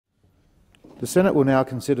The Senate will now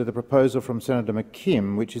consider the proposal from Senator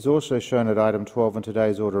McKim, which is also shown at item 12 on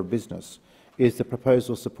today's order of business. Is the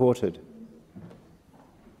proposal supported?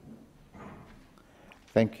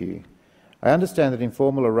 Thank you. I understand that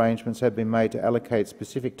informal arrangements have been made to allocate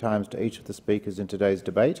specific times to each of the speakers in today's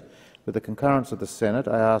debate. With the concurrence of the Senate,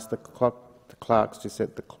 I ask the clerks to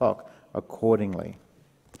set the clock accordingly.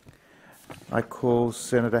 I call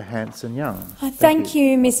Senator Hanson-Young. Thank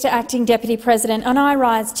you, Mr Acting Deputy President, and I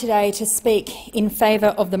rise today to speak in favour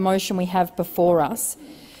of the motion we have before us.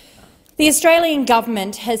 The Australian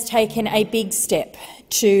government has taken a big step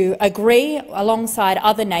to agree, alongside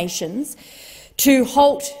other nations, to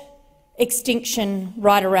halt extinction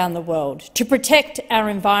right around the world, to protect our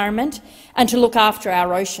environment and to look after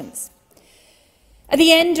our oceans. At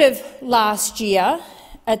the end of last year,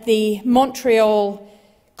 at the Montreal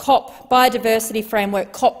Biodiversity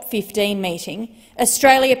Framework COP15 meeting,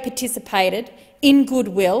 Australia participated in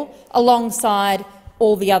goodwill alongside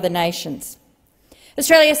all the other nations.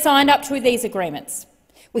 Australia signed up to these agreements.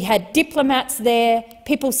 We had diplomats there,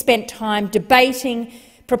 people spent time debating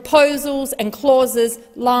proposals and clauses,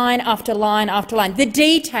 line after line after line. The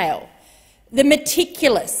detail, the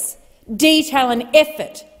meticulous detail and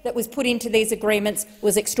effort that was put into these agreements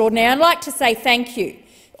was extraordinary. I'd like to say thank you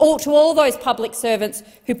to all those public servants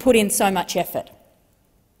who put in so much effort.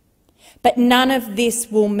 But none of this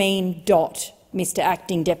will mean dot, Mr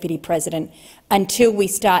Acting Deputy President, until we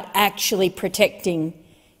start actually protecting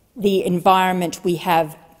the environment we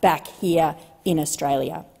have back here in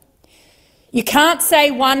Australia. You can't say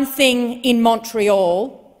one thing in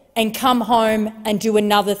Montreal and come home and do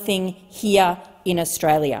another thing here in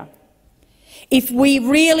Australia. If we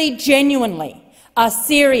really genuinely are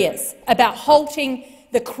serious about halting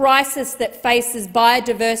the crisis that faces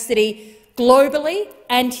biodiversity globally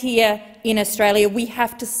and here in Australia, we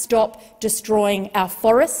have to stop destroying our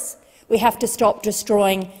forests, we have to stop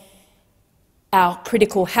destroying our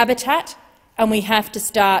critical habitat, and we have to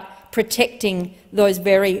start protecting those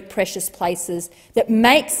very precious places that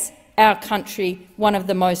makes our country one of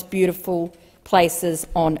the most beautiful places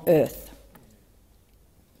on earth.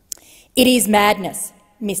 It is madness,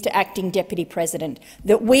 Mr Acting Deputy President,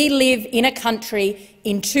 that we live in a country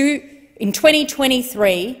in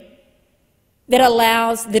 2023 that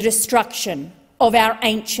allows the destruction of our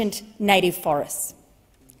ancient native forests.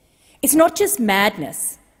 It's not just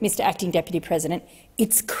madness, Mr Acting Deputy President,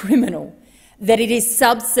 it's criminal that it is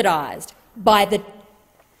subsidised by the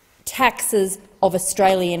taxes of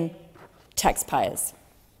Australian taxpayers.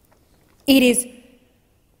 It is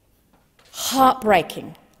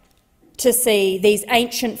heartbreaking to see these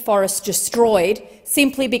ancient forests destroyed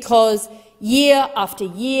simply because year after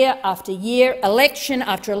year after year, election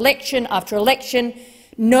after election after election,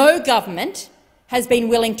 no government has been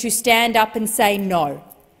willing to stand up and say no.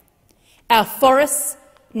 Our forests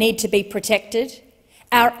need to be protected.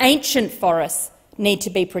 Our ancient forests need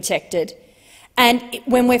to be protected. And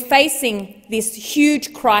when we're facing this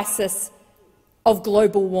huge crisis of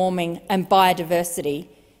global warming and biodiversity,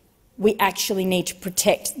 we actually need to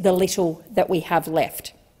protect the little that we have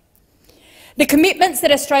left. The commitments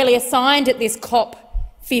that Australia signed at this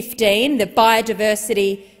COP15, the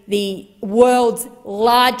biodiversity, the world's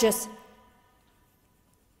largest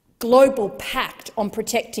global pact on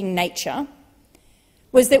protecting nature,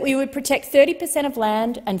 was that we would protect 30% of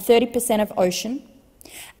land and 30% of ocean,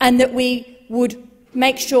 and that we would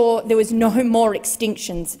make sure there was no more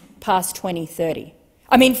extinctions past 2030.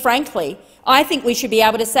 I mean, frankly, I think we should be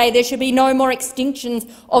able to say there should be no more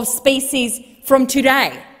extinctions of species from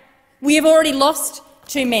today. We have already lost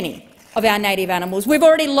too many of our native animals. We've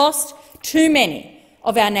already lost too many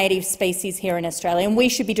of our native species here in Australia, and we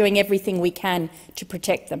should be doing everything we can to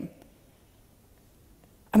protect them.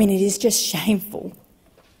 I mean, it is just shameful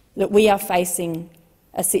that we are facing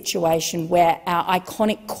a situation where our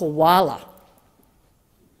iconic koala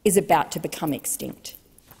is about to become extinct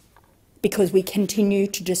because we continue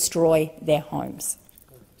to destroy their homes.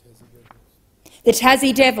 The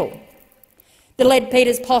Tassie devil, the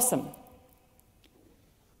Leadbeater's possum,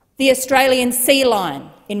 the Australian sea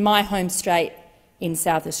lion in my home state in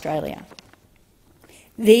South Australia.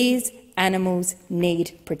 These animals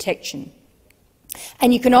need protection.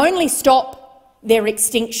 And you can only stop their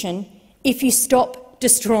extinction if you stop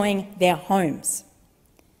destroying their homes.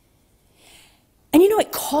 And you know,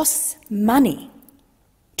 it costs money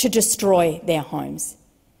to destroy their homes.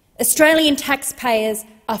 Australian taxpayers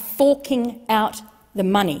are forking out the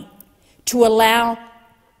money to allow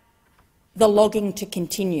the logging to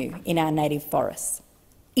continue in our native forests.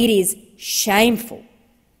 It is shameful.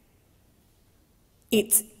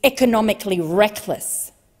 It's economically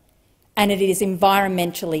reckless, and it is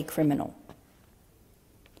environmentally criminal.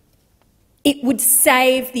 It would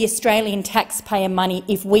save the Australian taxpayer money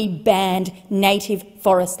if we banned native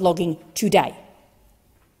forest logging today.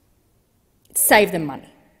 Save them money.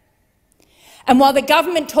 And while the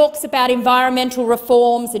government talks about environmental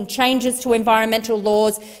reforms and changes to environmental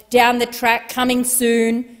laws down the track coming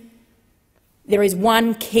soon, there is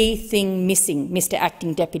one key thing missing, Mr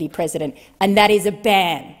Acting Deputy President, and that is a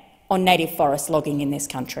ban on native forest logging in this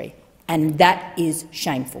country. And that is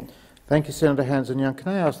shameful. Thank you, Senator Hanson-Young. Can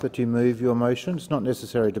I ask that you move your motion? It's not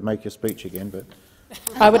necessary to make your speech again, but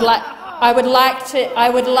I would like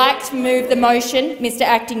to move the motion, Mr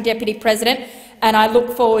Acting Deputy President, and I look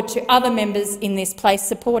forward to other members in this place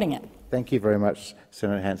supporting it. Thank you very much,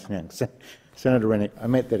 Senator Hanson-Young. Senator Rennick, I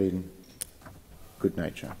meant that in good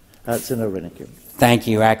nature. Senator Rennick. Thank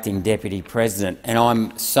you, Acting Deputy President. And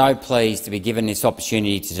I'm so pleased to be given this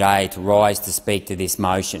opportunity today to rise to speak to this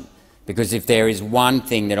motion, because if there is one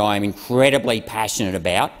thing that I am incredibly passionate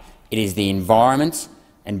about, it is the environment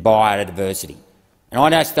and biodiversity. And I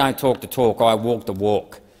just don't talk the talk, I walk the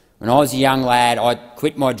walk. When I was a young lad, I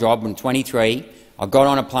quit my job when 23. I got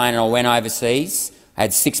on a plane and I went overseas. I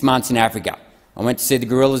had 6 months in Africa. I went to see the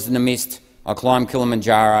gorillas in the mist. I climbed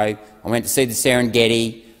Kilimanjaro. I went to see the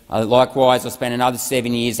Serengeti. Likewise, I spent another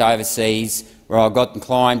 7 years overseas where I got and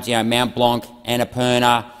climbed Mount Blanc,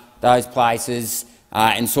 Annapurna, those places,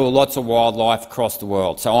 and saw lots of wildlife across the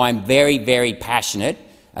world. So I'm very, very passionate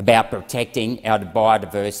about protecting our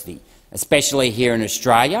biodiversity, especially here in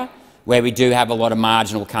Australia, where we do have a lot of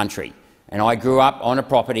marginal country. And I grew up on a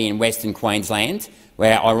property in Western Queensland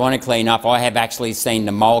where, ironically enough, I have actually seen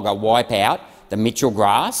the mulga wipe out the Mitchell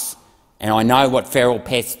grass, and I know what feral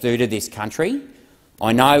pests do to this country.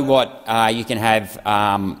 I know what you can have,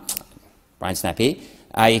 brain snap here,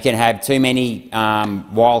 you can have too many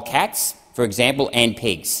wild cats, for example, and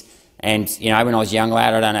pigs. And, when I was a young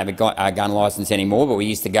lad, I don't have a gun licence anymore, but we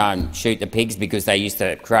used to go and shoot the pigs because they used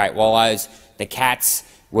to create wallows. The cats,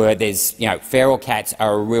 feral cats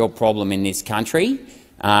are a real problem in this country,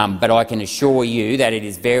 but I can assure you that it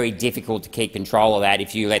is very difficult to keep control of that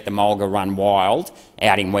if you let the mulga run wild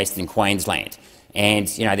out in Western Queensland. And,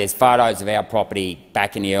 there's photos of our property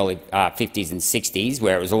back in the early 50s and 60s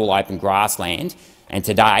where it was all open grassland, and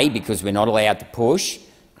today, because we're not allowed to push,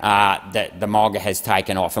 the mulga has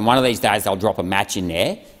taken off. And one of these days they'll drop a match in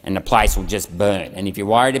there and the place will just burn. And if you're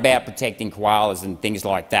worried about protecting koalas and things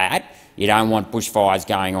like that, you don't want bushfires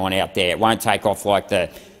going on out there. It won't take off like the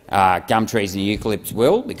gum trees and eucalypts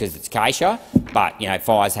will, because it's acacia, but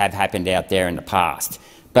fires have happened out there in the past.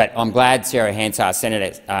 But I'm glad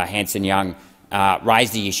Senator Hanson-Young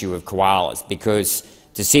raised the issue of koalas, because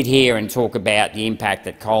to sit here and talk about the impact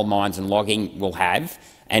that coal mines and logging will have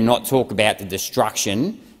and not talk about the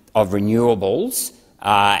destruction of renewables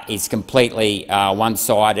is completely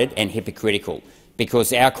one-sided and hypocritical,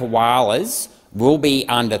 because our koalas will be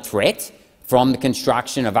under threat from the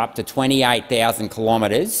construction of up to 28,000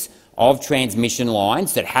 kilometres of transmission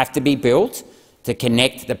lines that have to be built to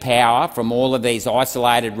connect the power from all of these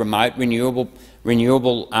isolated, remote, renewable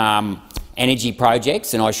energy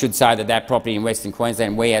projects. And I should say that property in Western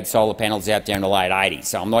Queensland, we had solar panels out there in the late 80s.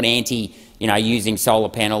 So I'm not anti, using solar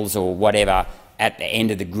panels or whatever at the end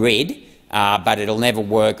of the grid, but it'll never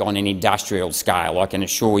work on an industrial scale, I can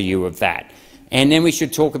assure you of that. And then we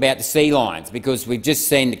should talk about the sea lions, because we've just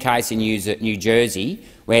seen the case in New Jersey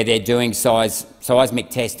where they're doing seismic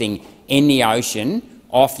testing in the ocean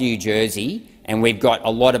off New Jersey, and we've got a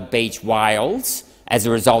lot of beach whales as a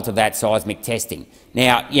result of that seismic testing.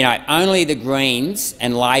 Now, only the Greens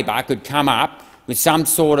and Labor could come up with some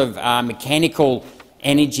sort of mechanical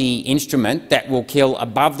energy instrument that will kill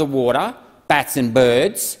above the water bats and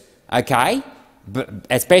birds, okay,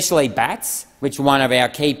 especially bats, which are one of our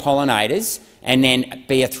key pollinators, and then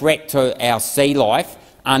be a threat to our sea life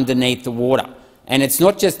underneath the water. And it's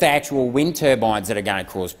not just the actual wind turbines that are going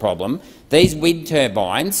to cause problem. These wind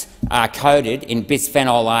turbines are coated in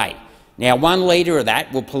bisphenol A. Now, 1 litre of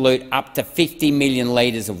that will pollute up to 50 million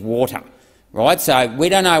litres of water, right? So we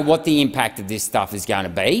don't know what the impact of this stuff is going to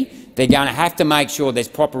be. They're going to have to make sure there's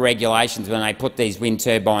proper regulations when they put these wind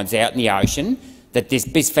turbines out in the ocean, that this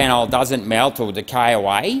bisphenol doesn't melt or decay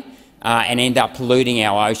away and end up polluting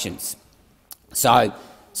our oceans. So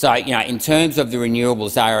in terms of the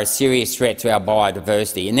renewables, they are a serious threat to our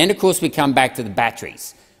biodiversity. And then, of course, we come back to the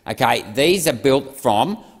batteries. Okay, these are built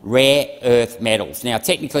from rare earth metals. Now,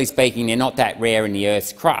 technically speaking, they're not that rare in the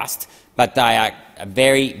Earth's crust, but they are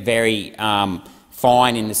very, very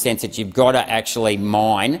fine in the sense that you've got to actually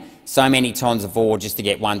mine so many tonnes of ore just to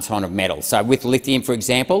get 1 tonne of metal. So with lithium, for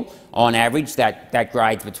example, on average, that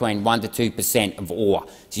grades between 1 to 2% of ore.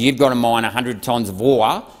 So you've got to mine 100 tonnes of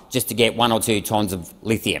ore just to get 1 or 2 tonnes of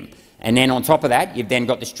lithium. And then on top of that, you've then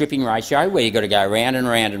got the stripping ratio where you've got to go round and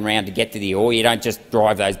round and round to get to the ore. You don't just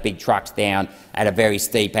drive those big trucks down at a very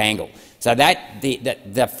steep angle. So that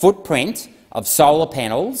the footprint of solar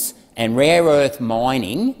panels and rare earth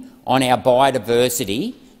mining on our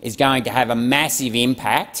biodiversity is going to have a massive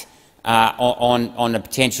impact on the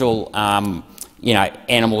potential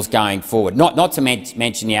animals going forward. Not to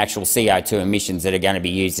mention the actual CO2 emissions that are going to be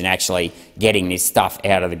used in actually getting this stuff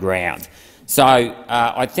out of the ground. So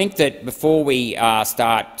I think that before we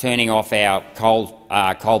start turning off our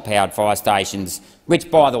coal-powered fire stations,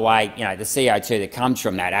 which, by the way, the CO2 that comes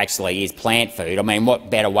from that actually is plant food. I mean, what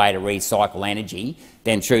better way to recycle energy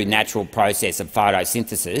than through the natural process of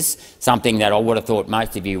photosynthesis, something that I would have thought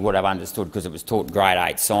most of you would have understood because it was taught in grade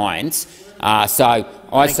 8 science. So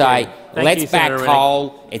I say, let's back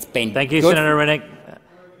coal. It's been Thank you, good. Senator Rennick.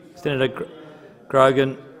 Senator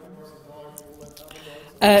Grogan.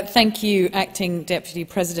 Thank you, Acting Deputy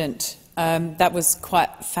President. That was quite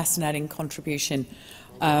a fascinating contribution.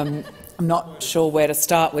 I'm not sure where to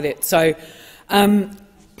start with it. So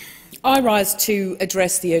I rise to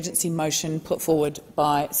address the urgency motion put forward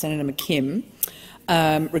by Senator McKim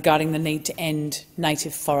regarding the need to end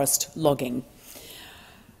native forest logging.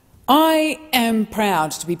 I am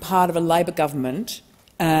proud to be part of a Labor government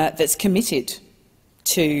that's committed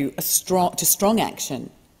to strong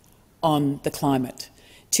action on the climate,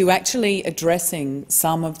 to actually addressing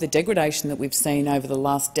some of the degradation that we've seen over the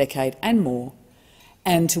last decade and more,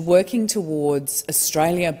 and to working towards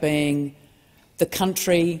Australia being the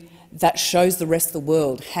country that shows the rest of the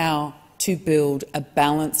world how to build a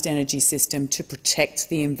balanced energy system to protect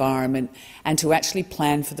the environment and to actually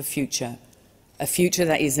plan for the future, a future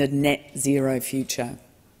that is a net zero future.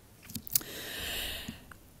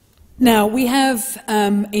 Now, we have,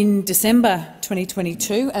 in December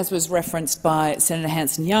 2022, as was referenced by Senator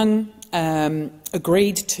Hanson-Young,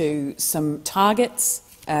 agreed to some targets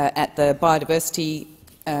at the Biodiversity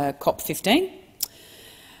COP15,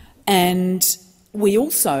 and we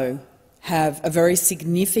also have a very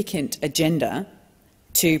significant agenda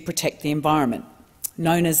to protect the environment,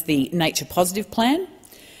 known as the Nature Positive Plan,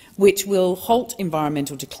 which will halt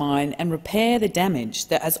environmental decline and repair the damage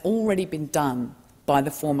that has already been done by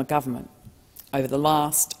the former government over the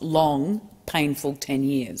last long, painful 10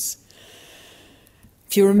 years.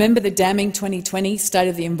 If you remember the damning 2020 State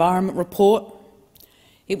of the Environment report,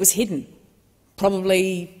 it was hidden,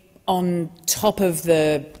 probably on top of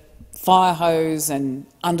the fire hose and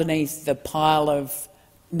underneath the pile of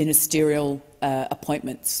ministerial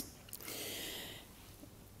appointments.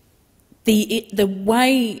 The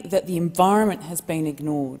way that the environment has been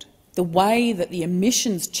ignored, the way that the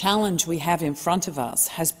emissions challenge we have in front of us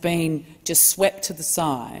has been just swept to the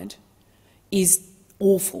side is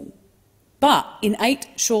awful. But in 8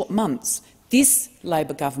 short months, this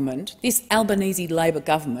Labor government, this Albanese Labor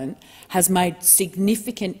government, has made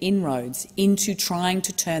significant inroads into trying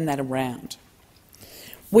to turn that around.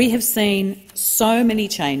 We have seen so many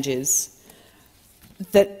changes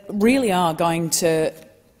that really are going to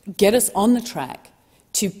get us on the track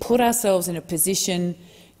to put ourselves in a position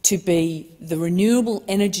to be the renewable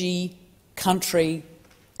energy country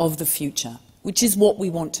of the future, which is what we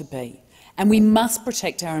want to be. And we must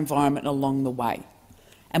protect our environment along the way.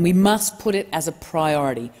 And we must put it as a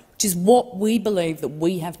priority, which is what we believe that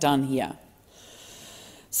we have done here.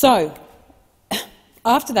 So,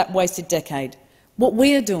 after that wasted decade, what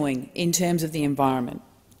we are doing in terms of the environment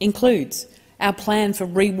includes our plan for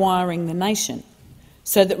rewiring the nation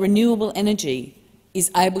so that renewable energy is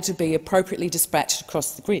able to be appropriately dispatched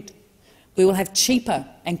across the grid. We will have cheaper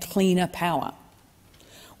and cleaner power.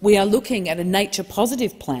 We are looking at a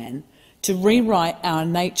nature-positive plan to rewrite our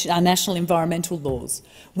national environmental laws,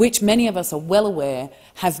 which many of us are well aware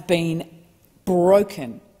have been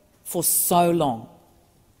broken for so long.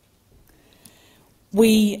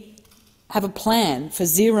 We have a plan for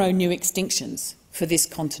 0 new extinctions for this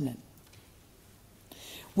continent.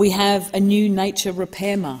 We have a new nature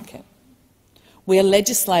repair market. We are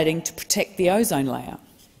legislating to protect the ozone layer,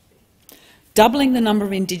 doubling the number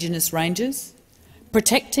of Indigenous ranges,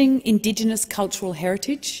 protecting Indigenous cultural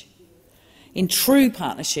heritage in true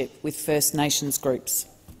partnership with First Nations groups,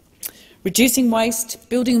 reducing waste,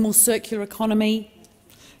 building a more circular economy,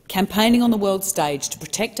 campaigning on the world stage to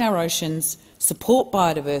protect our oceans, support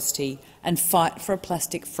biodiversity and fight for a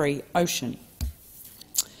plastic-free ocean.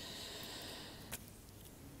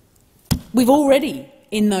 We've already,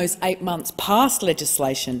 in those 8 months, passed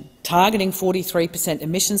legislation targeting 43%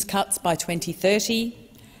 emissions cuts by 2030,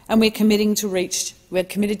 and we're committed to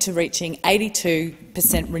reaching 82%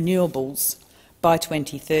 renewables by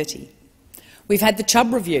 2030. We've had the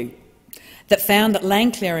Chubb review that found that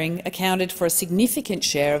land clearing accounted for a significant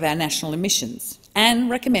share of our national emissions and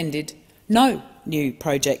recommended no new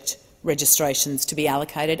project registrations to be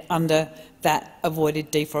allocated under that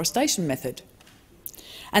avoided deforestation method.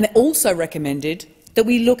 And it also recommended that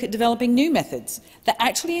we look at developing new methods that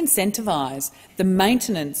actually incentivise the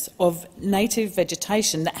maintenance of native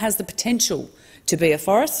vegetation that has the potential to be a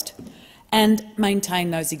forest and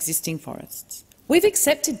maintain those existing forests. We've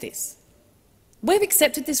accepted this. We've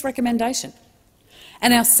accepted this recommendation.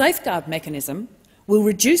 And our safeguard mechanism will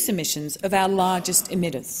reduce emissions of our largest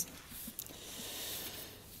emitters.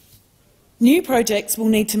 New projects will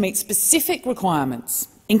need to meet specific requirements,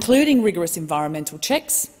 including rigorous environmental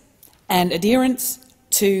checks and adherence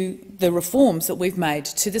to the reforms that we've made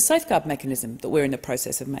to the safeguard mechanism that we're in the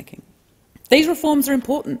process of making. These reforms are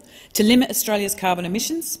important to limit Australia's carbon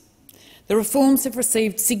emissions. The reforms have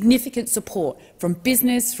received significant support from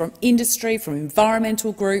business, from industry, from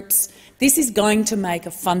environmental groups. This is going to make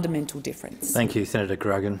a fundamental difference. Thank you, Senator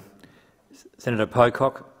Grogan. Senator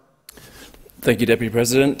Pocock. Thank you, Deputy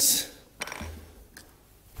President.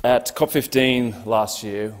 At COP15 last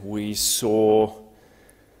year, we saw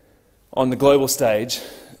on the global stage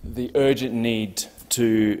the urgent need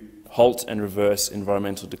to halt and reverse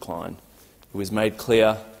environmental decline. It was made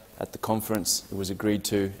clear at the conference, it was agreed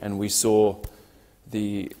to, and we saw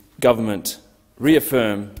the government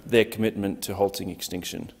reaffirm their commitment to halting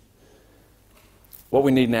extinction. What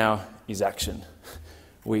we need now is action.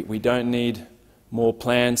 We don't need more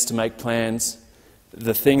plans to make plans.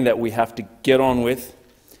 The thing that we have to get on with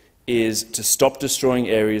is to stop destroying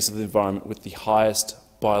areas of the environment with the highest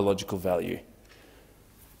biological value.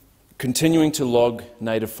 Continuing to log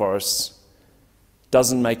native forests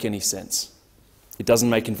doesn't make any sense. It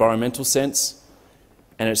doesn't make environmental sense,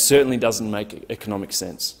 and it certainly doesn't make economic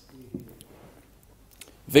sense.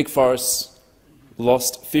 Vic Forests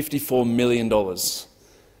lost $54 million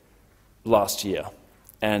last year,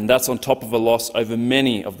 and that's on top of a loss over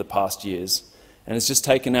many of the past years, and it's just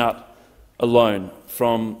taken out a loan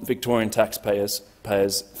from Victorian taxpayers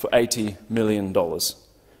for $80 million.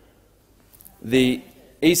 The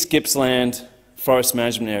East Gippsland Forest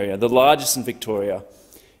Management Area, the largest in Victoria,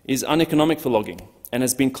 is uneconomic for logging and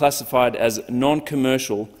has been classified as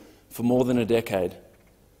non-commercial for more than a decade.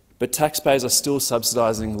 But taxpayers are still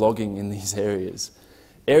subsidising logging in these areas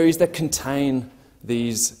that contain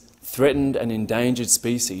these threatened and endangered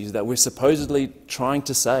species that we're supposedly trying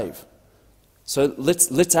to save. So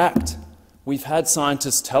let's act. We've had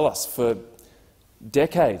scientists tell us for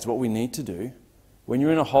decades what we need to do. When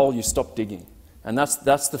you're in a hole, you stop digging. And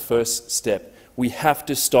that's the first step. We have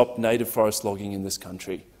to stop native forest logging in this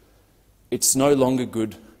country. It's no longer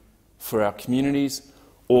good for our communities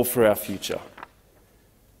or for our future.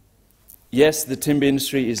 Yes, the timber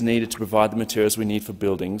industry is needed to provide the materials we need for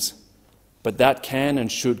buildings, but that can and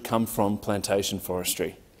should come from plantation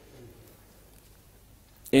forestry.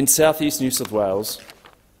 In southeast New South Wales,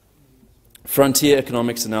 Frontier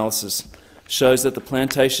Economics analysis shows that the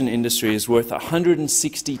plantation industry is worth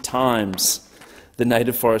 160 times the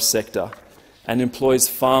native forest sector and employs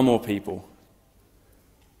far more people.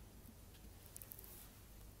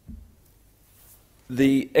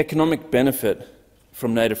 The economic benefit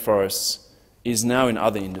from native forests is now in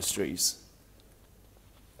other industries.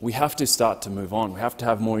 We have to start to move on. We have to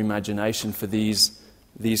have more imagination for these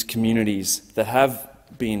communities that have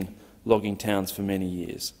been logging towns for many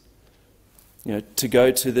years. You know, to go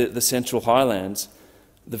to the Central Highlands,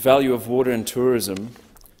 the value of water and tourism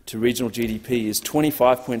to regional GDP is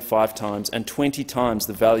 25.5 times and 20 times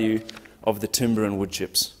the value of the timber and wood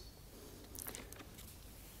chips.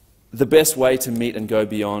 The best way to meet and go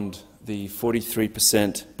beyond the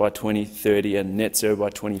 43% by 2030 and net zero by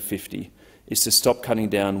 2050 is to stop cutting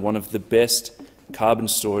down one of the best carbon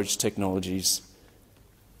storage technologies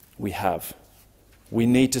we have. We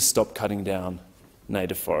need to stop cutting down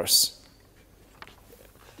native forests.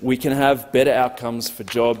 We can have better outcomes for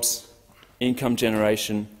jobs, income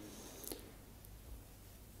generation,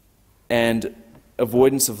 and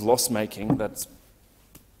avoidance of loss-making that's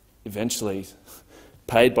eventually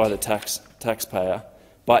paid by the taxpayer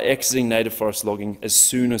by exiting native forest logging as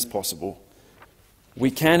soon as possible.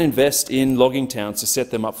 We can invest in logging towns to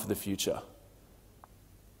set them up for the future.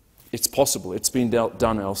 It's possible. It's been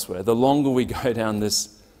done elsewhere. The longer we go down this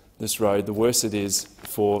road, the worse it is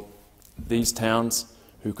for these towns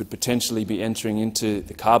who could potentially be entering into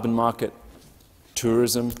the carbon market,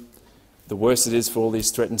 tourism. The worse it is for all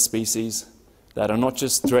these threatened species that are not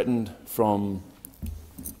just threatened from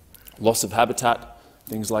loss of habitat,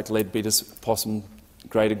 things like leadbeater's possum,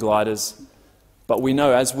 greater gliders, but we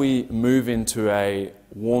know as we move into a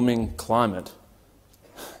warming climate,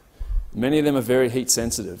 Many of them are very heat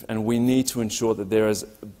sensitive, and we need to ensure that there is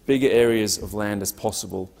bigger areas of land as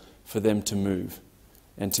possible for them to move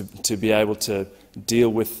and to be able to deal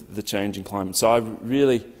with the changing climate. So I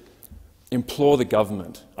really implore the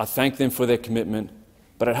government. I thank them for their commitment,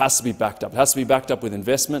 but it has to be backed up. It has to be backed up with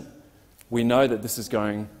investment. We know that this is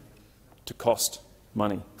going to cost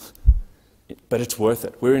money, but it's worth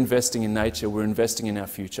it. We're investing in nature, we're investing in our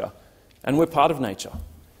future, and we're part of nature.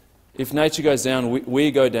 If nature goes down,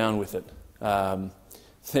 we go down with it.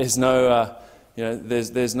 There's no,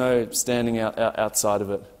 there's no standing outside of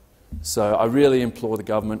it. So I really implore the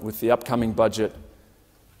government, with the upcoming budget,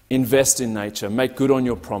 invest in nature, make good on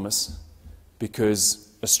your promise, because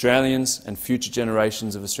Australians and future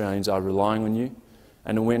generations of Australians are relying on you.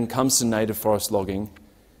 And when it comes to native forest logging,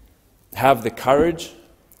 have the courage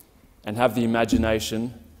and have the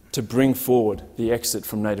imagination to bring forward the exit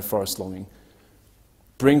from native forest logging.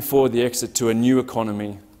 Bring forward the exit to a new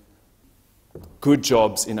economy, good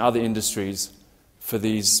jobs in other industries for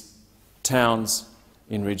these towns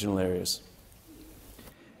in regional areas.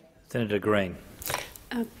 Senator Green.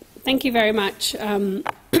 Thank you very much, and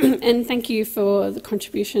thank you for the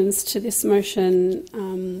contributions to this motion.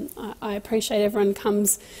 I appreciate everyone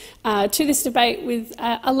comes to this debate with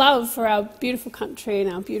a love for our beautiful country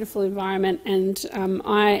and our beautiful environment, and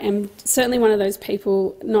I am certainly one of those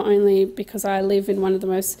people, not only because I live in one of the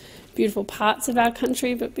most beautiful parts of our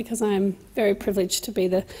country, but because I am very privileged to be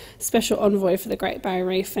the special envoy for the Great Barrier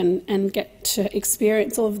Reef and get to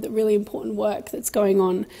experience all of the really important work that's going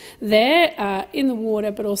on there in the water,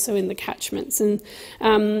 but also in the catchments. And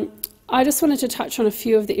I just wanted to touch on a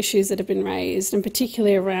few of the issues that have been raised, and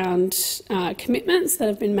particularly around commitments that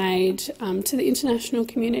have been made to the international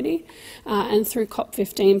community and through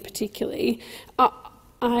COP15 particularly.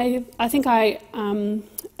 I think I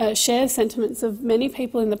share sentiments of many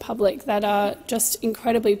people in the public that are just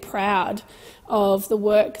incredibly proud of the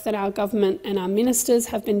work that our government and our ministers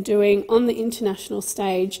have been doing on the international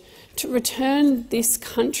stage to return this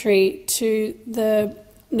country to the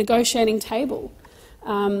negotiating table.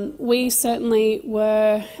 We certainly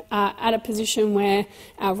were at a position where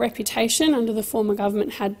our reputation under the former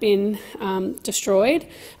government had been destroyed,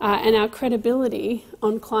 and our credibility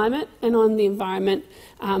on climate and on the environment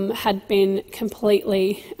had been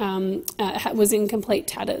completely was in complete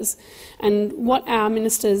tatters. And what our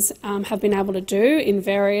ministers have been able to do in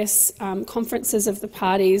various conferences of the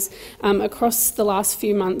parties across the last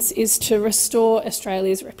few months is to restore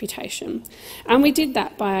Australia's reputation. And we did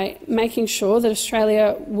that by making sure that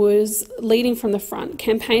Australia was leading from the front,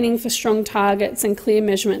 campaigning for strong targets and clear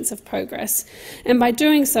measurements of progress. And by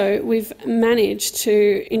doing so, we've managed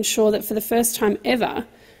to ensure that for the first time ever,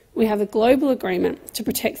 we have a global agreement to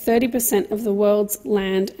protect 30% of the world's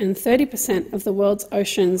land and 30% of the world's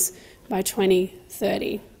oceans by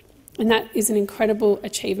 2030. And that is an incredible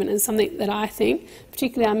achievement and something that I think,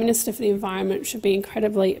 particularly our Minister for the Environment, should be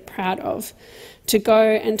incredibly proud of. To go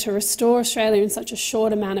and to restore Australia in such a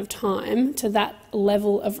short amount of time to that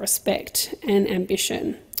level of respect and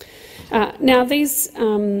ambition. Now, these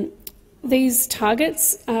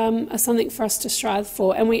targets are something for us to strive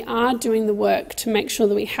for, and we are doing the work to make sure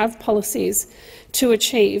that we have policies to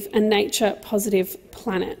achieve a nature-positive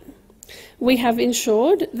planet. We have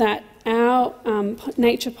ensured that our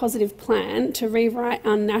nature-positive plan to rewrite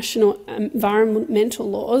our national environmental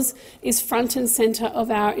laws is front and centre of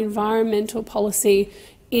our environmental policy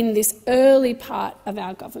in this early part of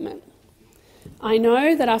our government. I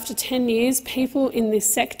know that after 10 years, people in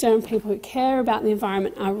this sector and people who care about the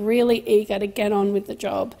environment are really eager to get on with the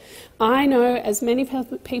job. I know, as many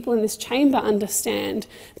people in this chamber understand,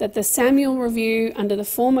 that the Samuel Review under the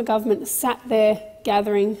former government sat there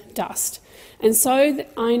gathering dust. And so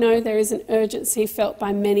I know there is an urgency felt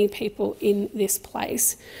by many people in this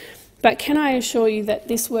place. But can I assure you that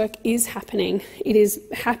this work is happening? It is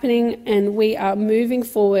happening, and we are moving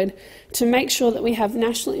forward to make sure that we have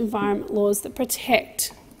national environment laws that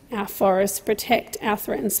protect our forests, protect our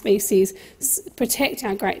threatened species, protect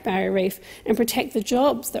our Great Barrier Reef, and protect the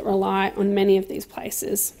jobs that rely on many of these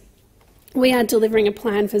places. We are delivering a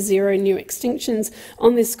plan for zero new extinctions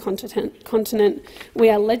on this continent. We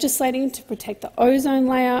are legislating to protect the ozone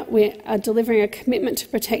layer. We are delivering a commitment to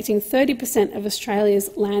protecting 30% of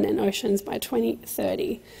Australia's land and oceans by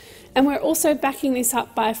 2030. And we're also backing this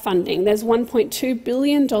up by funding. There's $1.2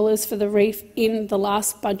 billion for the reef in the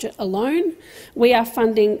last budget alone. We are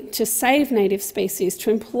funding to save native species,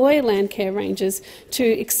 to employ land care rangers, to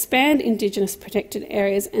expand Indigenous protected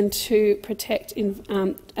areas and to protect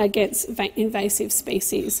against invasive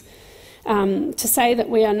species. To say that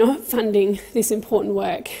we are not funding this important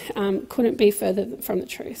work couldn't be further from the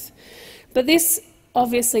truth. But this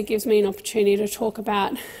obviously gives me an opportunity to talk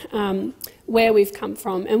about where we've come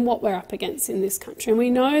from and what we're up against in this country. And we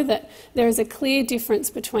know that there is a clear difference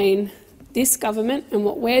between this government and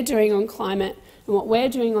what we're doing on climate and what we're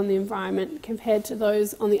doing on the environment compared to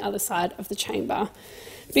those on the other side of the chamber,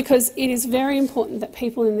 because it is very important that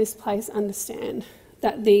people in this place understand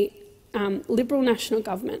that the Liberal National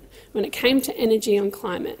Government, when it came to energy and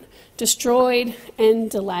climate, destroyed and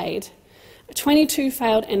delayed 22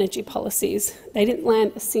 failed energy policies. They didn't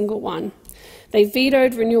land a single one. They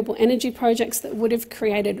vetoed renewable energy projects that would have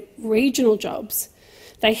created regional jobs.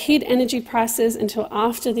 They hid energy prices until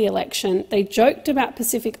after the election. They joked about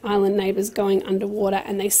Pacific Island neighbours going underwater,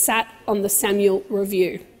 and they sat on the Samuel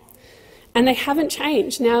Review. And they haven't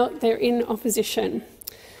changed. Now they're in opposition.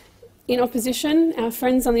 In opposition, our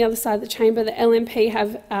friends on the other side of the chamber, the LNP,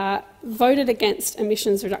 have voted against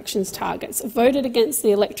emissions reductions targets, voted against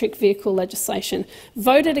the electric vehicle legislation,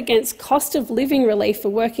 voted against cost of living relief for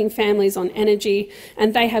working families on energy,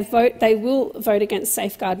 and they will vote against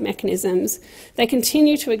safeguard mechanisms. They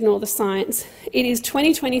continue to ignore the science. It is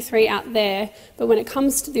 2023 out there, but when it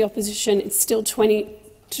comes to the opposition, it's still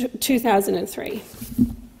 2003.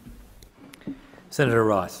 Senator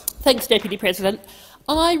Rice. Thanks, Deputy President.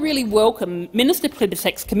 I really welcome Minister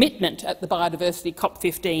Plibersek's commitment at the Biodiversity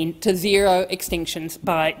COP15 to zero extinctions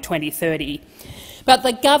by 2030. But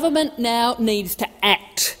the government now needs to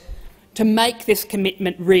act to make this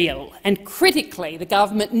commitment real, and critically, the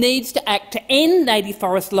government needs to act to end native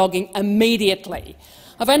forest logging immediately.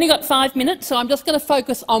 I've only got 5 minutes, so I'm just going to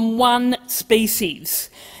focus on one species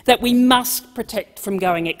that we must protect from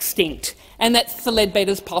going extinct, and that's the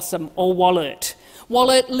leadbeater's possum, or wallet.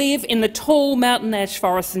 Wallet live in the tall mountain ash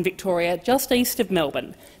forests in Victoria, just east of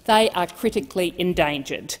Melbourne. They are critically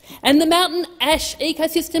endangered. And the mountain ash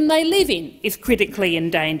ecosystem they live in is critically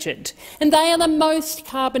endangered. And they are the most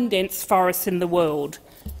carbon-dense forests in the world.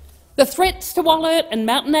 The threats to wallet and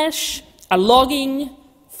mountain ash are logging,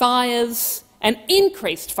 fires, and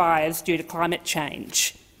increased fires due to climate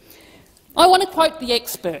change. I want to quote the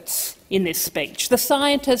experts in this speech, the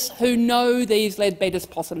scientists who know these leadbeater's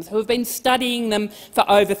possums, who have been studying them for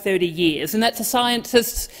over 30 years, and that's the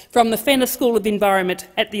scientists from the Fenner School of Environment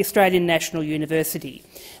at the Australian National University.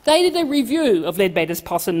 They did a review of leadbeater's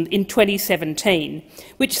possum in 2017,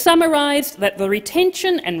 which summarised that the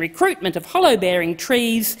retention and recruitment of hollow-bearing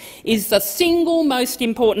trees is the single most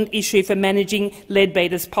important issue for managing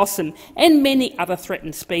leadbeater's possum and many other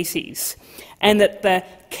threatened species, and that the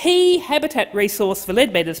key habitat resource for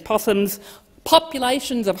leadbeater's possums,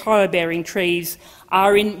 populations of hollow-bearing trees,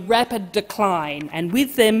 are in rapid decline, and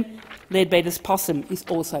with them, leadbeater's possum is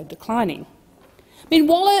also declining. I mean,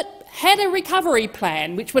 Wallet had a recovery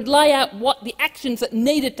plan which would lay out what the actions that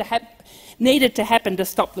needed to happen to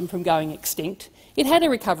stop them from going extinct. It had a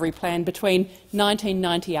recovery plan between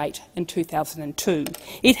 1998 and 2002.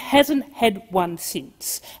 It hasn't had one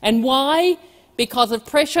since. And why? Because of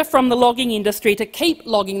pressure from the logging industry to keep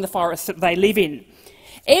logging the forests that they live in.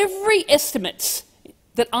 Every estimate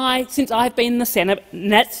that since I've been in the Senate, and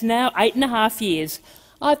that's now 8.5 years,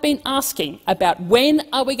 I've been asking about when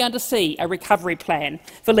are we going to see a recovery plan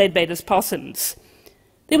for leadbeater's possums.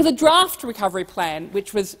 There was a draft recovery plan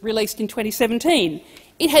which was released in 2017.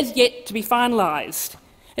 It has yet to be finalised.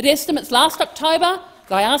 At estimates last October,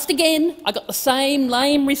 I asked again, I got the same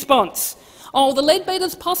lame response. Oh, the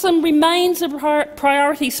leadbeater's possum remains a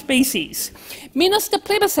priority species. Minister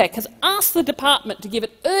Plibersek has asked the department to give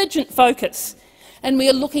it urgent focus, and we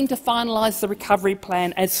are looking to finalise the recovery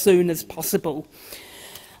plan as soon as possible.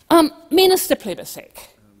 Minister Plibersek,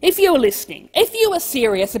 if you're listening, if you are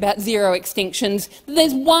serious about zero extinctions,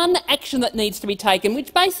 there's one action that needs to be taken,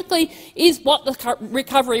 which basically is what the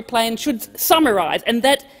recovery plan should summarise, and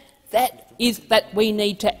that is that we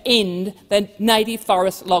need to end the native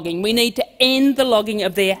forest logging. We need to end the logging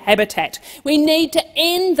of their habitat. We need to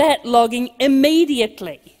end that logging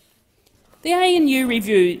immediately. The ANU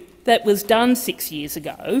review that was done 6 years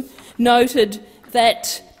ago noted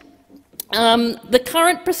that the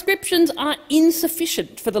current prescriptions are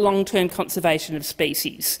insufficient for the long-term conservation of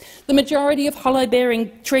species. The majority of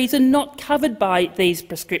hollow-bearing trees are not covered by these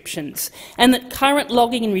prescriptions, and that current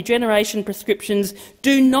logging and regeneration prescriptions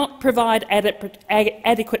do not provide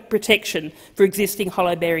adequate protection for existing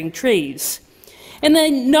hollow-bearing trees. And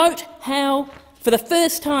they note how, for the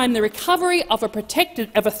first time, the recovery of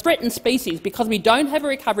a threatened species, because we don't have a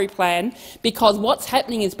recovery plan, because what's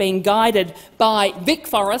happening is being guided by Vic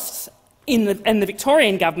Forests and the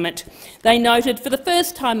Victorian government, they noted for the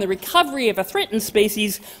first time the recovery of a threatened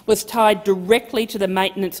species was tied directly to the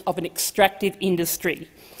maintenance of an extractive industry.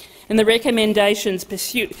 And the recommendations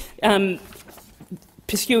pursued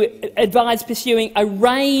advised pursuing a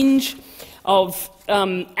range of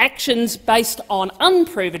actions based on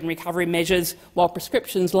unproven recovery measures, while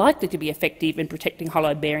prescriptions likely to be effective in protecting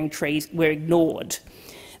hollow-bearing trees were ignored.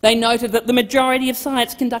 They noted that the majority of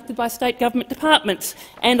science conducted by state government departments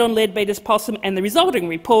and on Leadbeater's possum and the resulting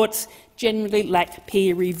reports generally lack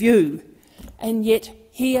peer review. And yet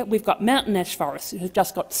here we've got mountain ash forests who have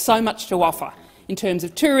just got so much to offer in terms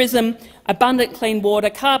of tourism, abundant clean water,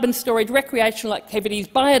 carbon storage, recreational activities,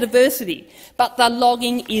 biodiversity, but the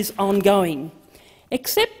logging is ongoing.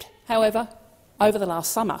 Except, however, over the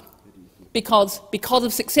last summer, because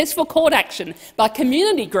of successful court action by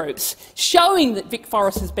community groups showing that Vic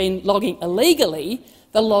Forest has been logging illegally,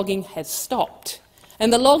 the logging has stopped.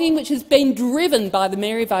 And the logging, which has been driven by the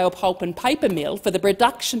Maryvale Pulp and Paper Mill for the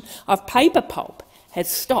production of paper pulp, has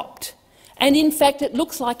stopped. And in fact, it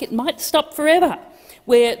looks like it might stop forever,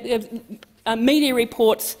 where media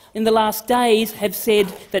reports in the last days have said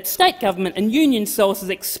that state government and union sources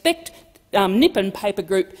expect Nippon Paper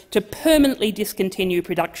Group to permanently discontinue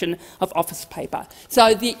production of office paper.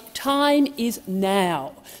 So the time is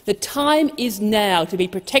now. The time is now to be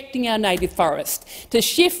protecting our native forest, to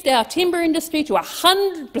shift our timber industry to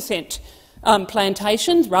 100%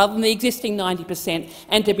 plantations rather than the existing 90%,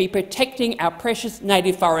 and to be protecting our precious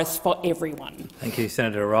native forests for everyone. Thank you,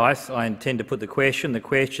 Senator Rice. I intend to put the question. The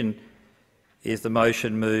question is the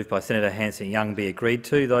motion moved by Senator Hanson-Young be agreed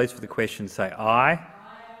to. Those for the question say aye.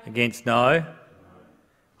 Against, no.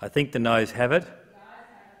 I think the noes have it.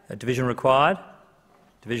 A division required?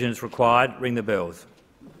 Division is required. Ring the bells.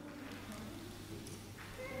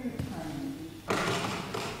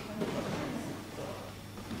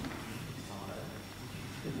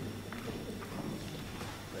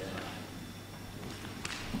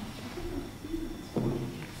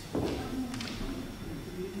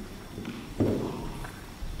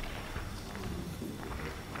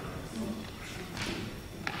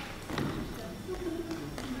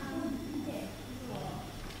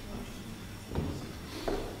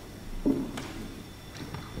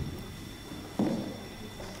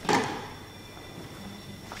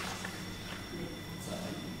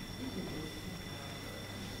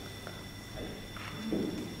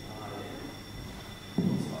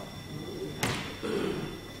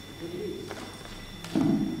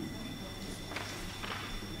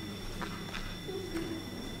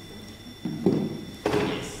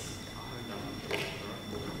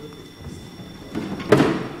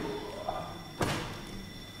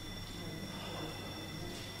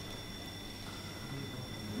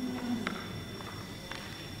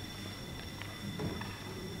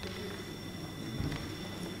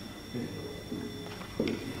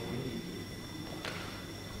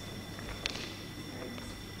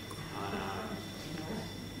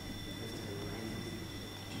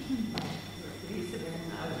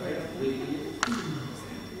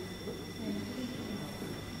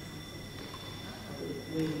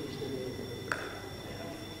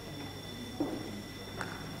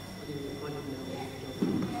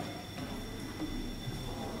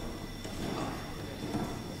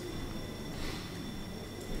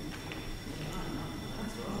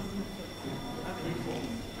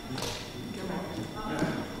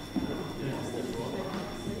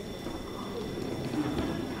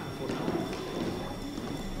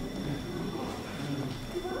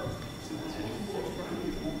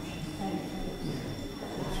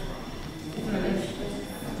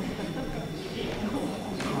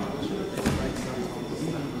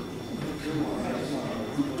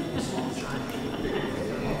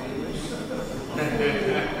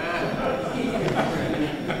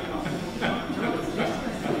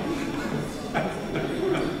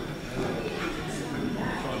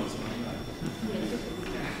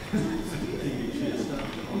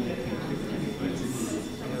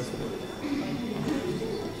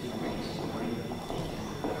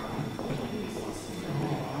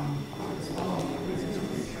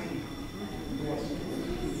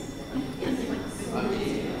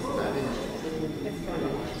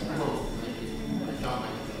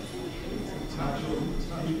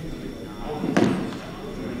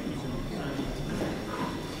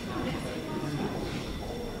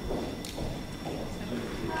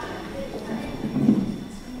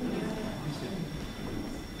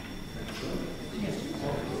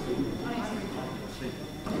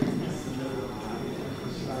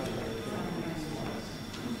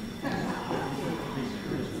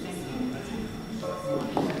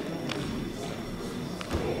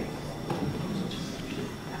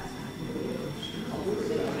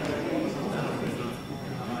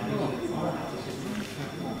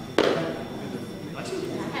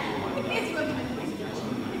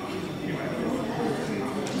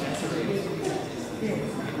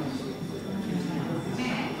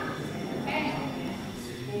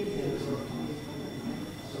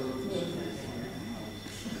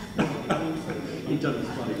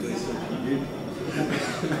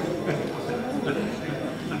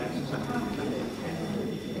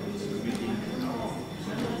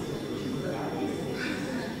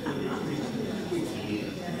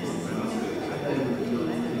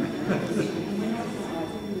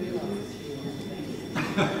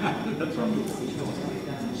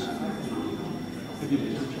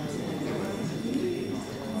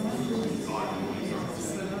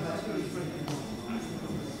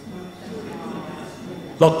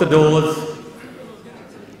 Lock the doors.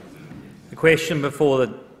 The question before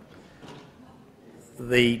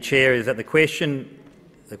the chair is that the question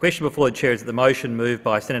before the chair is that the motion moved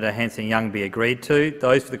by Senator Hanson-Young be agreed to.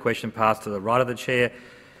 Those for the question pass to the right of the chair.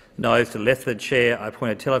 Noes to the left of the chair. I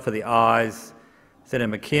appoint a teller for the ayes,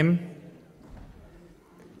 Senator McKim,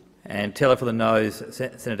 and teller for the noes,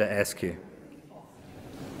 Senator Askew.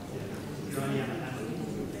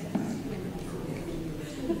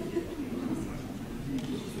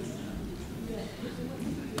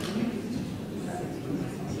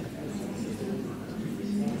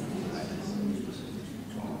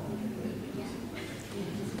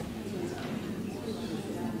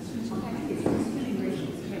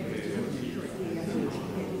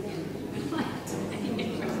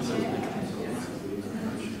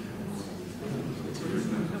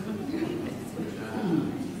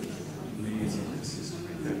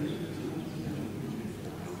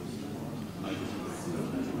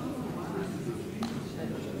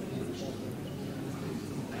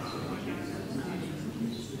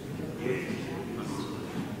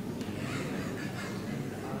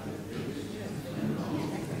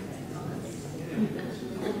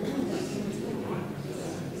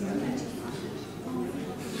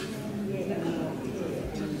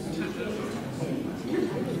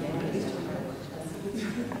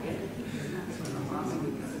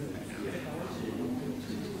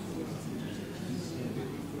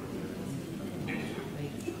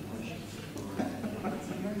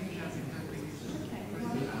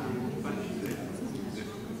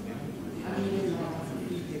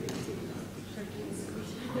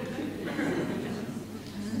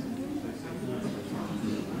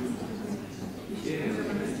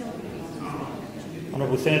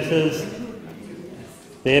 Honourable Senators,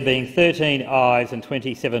 there being 13 ayes and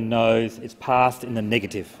 27 noes, it's passed in the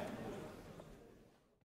negative.